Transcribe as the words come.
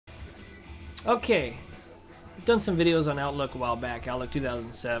Okay, I've done some videos on Outlook a while back, Outlook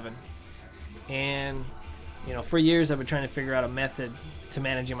 2007, and for years I've been trying to figure out a method to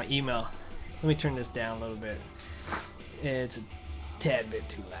managing my email. Let me turn this down a little bit. It's a tad bit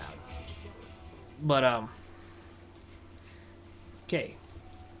too loud, but okay.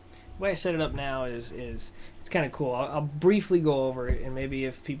 The way I set it up now is it's kind of cool. I'll briefly go over it, and maybe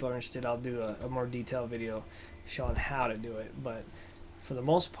if people are interested, I'll do a more detailed video showing how to do it. But for the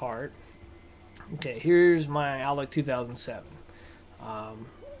most part, okay, here's my Outlook 2007. Um,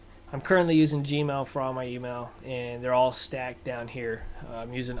 I'm currently using Gmail for all my email, and they're all stacked down here.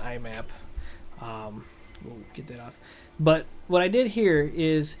 I'm using IMAP. We'll get that off. But what I did here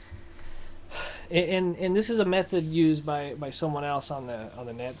is, and this is a method used by someone else on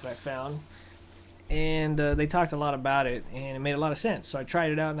the net that I found, and they talked a lot about it, and it made a lot of sense. So I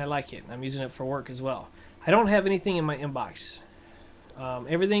tried it out, and I like it. I'm using it for work as well. I don't have anything in my inbox.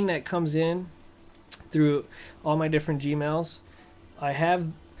 Everything that comes in through all my different Gmails, I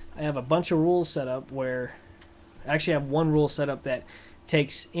have a bunch of rules set up where I actually have one rule set up that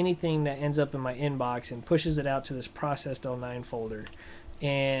takes anything that ends up in my inbox and pushes it out to this processed '09 folder.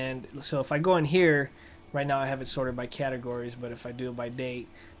 And so if I go in here, right now I have it sorted by categories, but if I do it by date,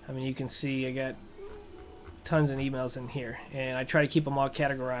 I mean, you can see I got tons of emails in here, and I try to keep them all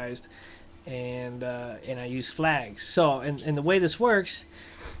categorized, and I use flags. So and the way this works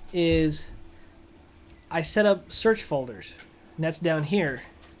is I set up search folders, and that's down here.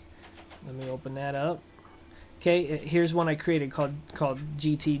 Let me open that up. Okay, here's one I created called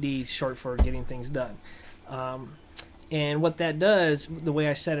GTD, short for getting things done. And what that does, the way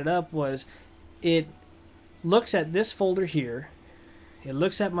I set it up was, it looks at this folder here, it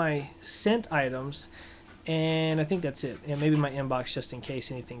looks at my sent items, and I think that's it. And maybe my inbox, just in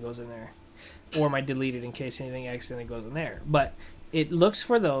case anything goes in there, or my deleted in case anything accidentally goes in there. But it looks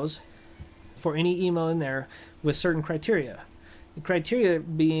for those, for any email in there with certain criteria. The criteria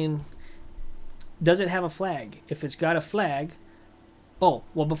being, does it have a flag? If it's got a flag, oh,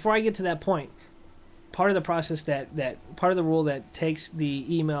 well, before I get to that point, part of the process that part of the rule that takes the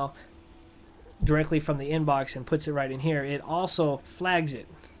email directly from the inbox and puts it right in here, it also flags it.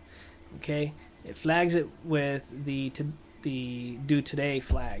 Okay, it flags it with the due today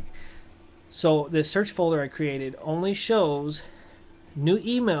flag. So this search folder I created only shows new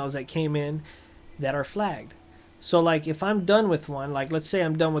emails that came in that are flagged. So like if I'm done with one, like let's say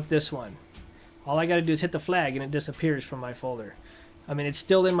I'm done with this one, all I got to do is hit the flag and it disappears from my folder. I mean, it's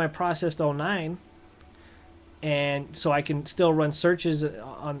still in my processed '09, and so I can still run searches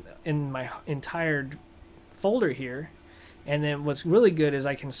in my entire folder here. And then what's really good is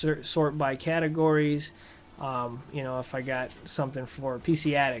I can sort by categories. If I got something for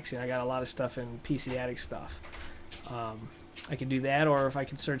PC-Addicts, I got a lot of stuff in PC-Addicts stuff. I could do that, or if I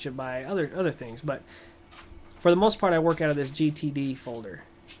could search it by other things. But for the most part, I work out of this GTD folder,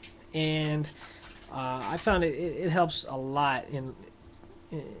 and I found it helps a lot in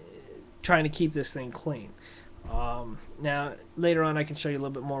trying to keep this thing clean. Now later on I can show you a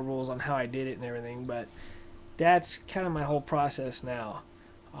little bit more rules on how I did it and everything, but that's kind of my whole process now.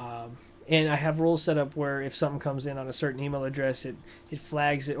 And I have rules set up where if something comes in on a certain email address, it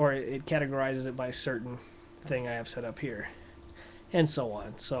flags it, or it categorizes it by a certain thing I have set up here, and so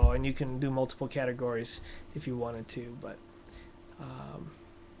on. So, and you can do multiple categories if you wanted to, but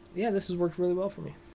yeah, this has worked really well for me.